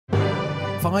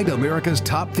Find America's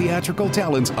top theatrical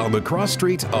talents on the cross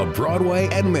streets of Broadway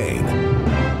and Main.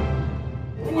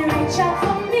 When you reach out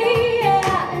for me,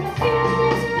 yeah, and the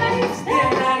feeling is right,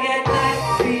 then I get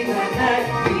night fever.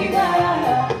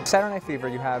 Saturday Night Fever,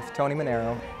 you have Tony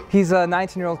Manero. He's a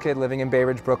 19-year-old kid living in Bay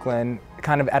Ridge, Brooklyn,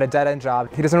 kind of at a dead-end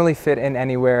job. He doesn't really fit in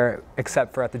anywhere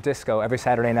except for at the disco. Every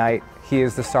Saturday night, he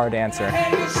is the star dancer.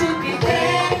 And you should be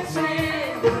dancing,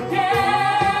 yeah.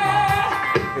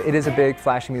 It is a big,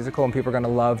 flashy musical, and people are going to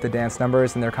love the dance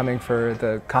numbers, and they're coming for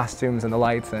the costumes and the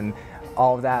lights and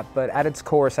all of that. But at its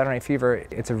core, Saturday Night Fever,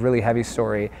 it's a really heavy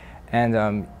story.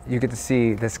 And you get to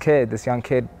see this kid, this young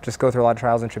kid, just go through a lot of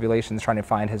trials and tribulations trying to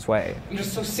find his way. I'm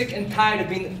just so sick and tired of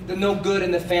being the no good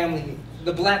in the family,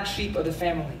 the black sheep of the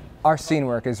family. Our scene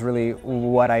work is really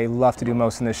what I love to do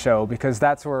most in this show, because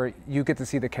that's where you get to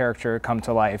see the character come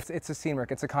to life. It's a scene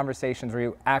work, it's a conversations where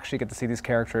you actually get to see these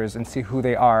characters and see who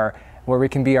they are, where we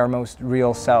can be our most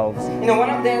real selves. You know, when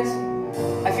I'm dancing,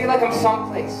 I feel like I'm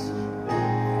someplace.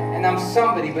 And I'm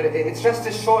somebody, but it's just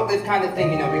a short-lived kind of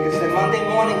thing, you know, because then Monday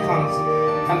morning comes,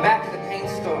 I'm back at the paint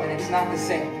store and it's not the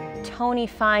same. Tony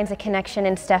finds a connection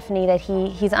in Stephanie that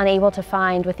he's unable to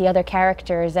find with the other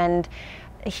characters, and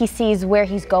he sees where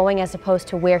he's going as opposed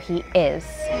to where he is.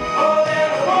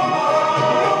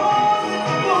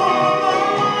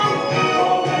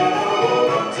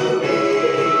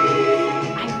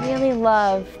 I really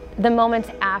love the moments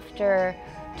after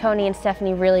Tony and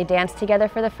Stephanie really dance together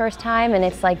for the first time, and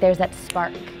it's like there's that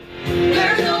spark.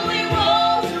 There's only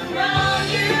walls around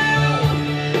you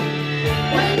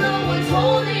when no one's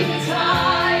holding you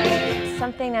tight.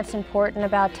 Something that's important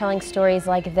about telling stories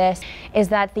like this is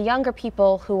that the younger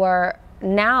people who are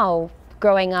now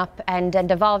growing up and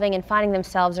evolving and finding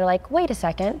themselves are like, wait a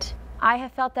second, I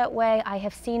have felt that way, I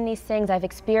have seen these things, I've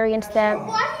experienced them.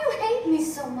 Why do you hate me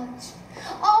so much?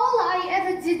 All I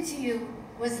ever did to you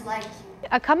was like you.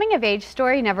 A coming-of-age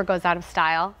story never goes out of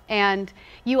style, and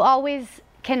you always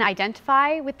can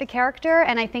identify with the character,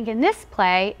 and I think in this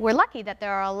play, we're lucky that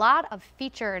there are a lot of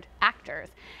featured actors.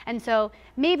 And so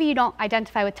maybe you don't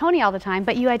identify with Tony all the time,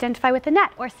 but you identify with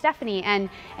Annette or Stephanie,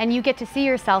 and you get to see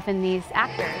yourself in these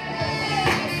actors.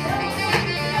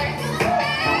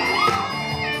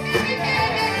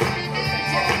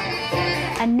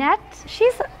 Annette,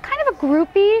 she's kind of a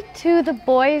groupie to the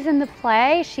boys in the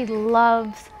play. She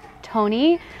loves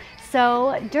Tony.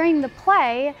 So during the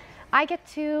play, I get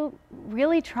to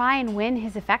really try and win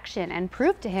his affection and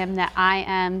prove to him that I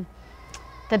am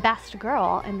the best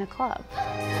girl in the club.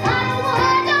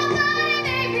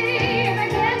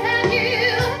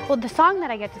 Well, the song that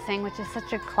I get to sing, which is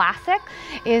such a classic,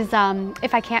 is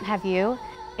If I Can't Have You.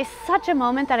 It's such a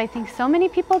moment that I think so many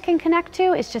people can connect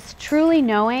to. It's just truly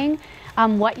knowing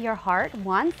what your heart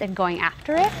wants and going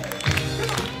after it.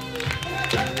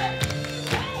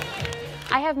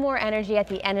 I have more energy at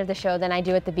the end of the show than I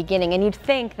do at the beginning, and you'd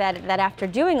think that after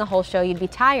doing a whole show you'd be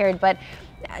tired, but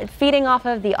feeding off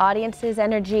of the audience's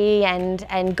energy and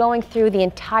going through the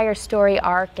entire story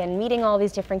arc and meeting all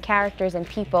these different characters and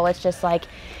people, it's just like,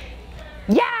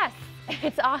 yes!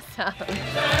 It's awesome.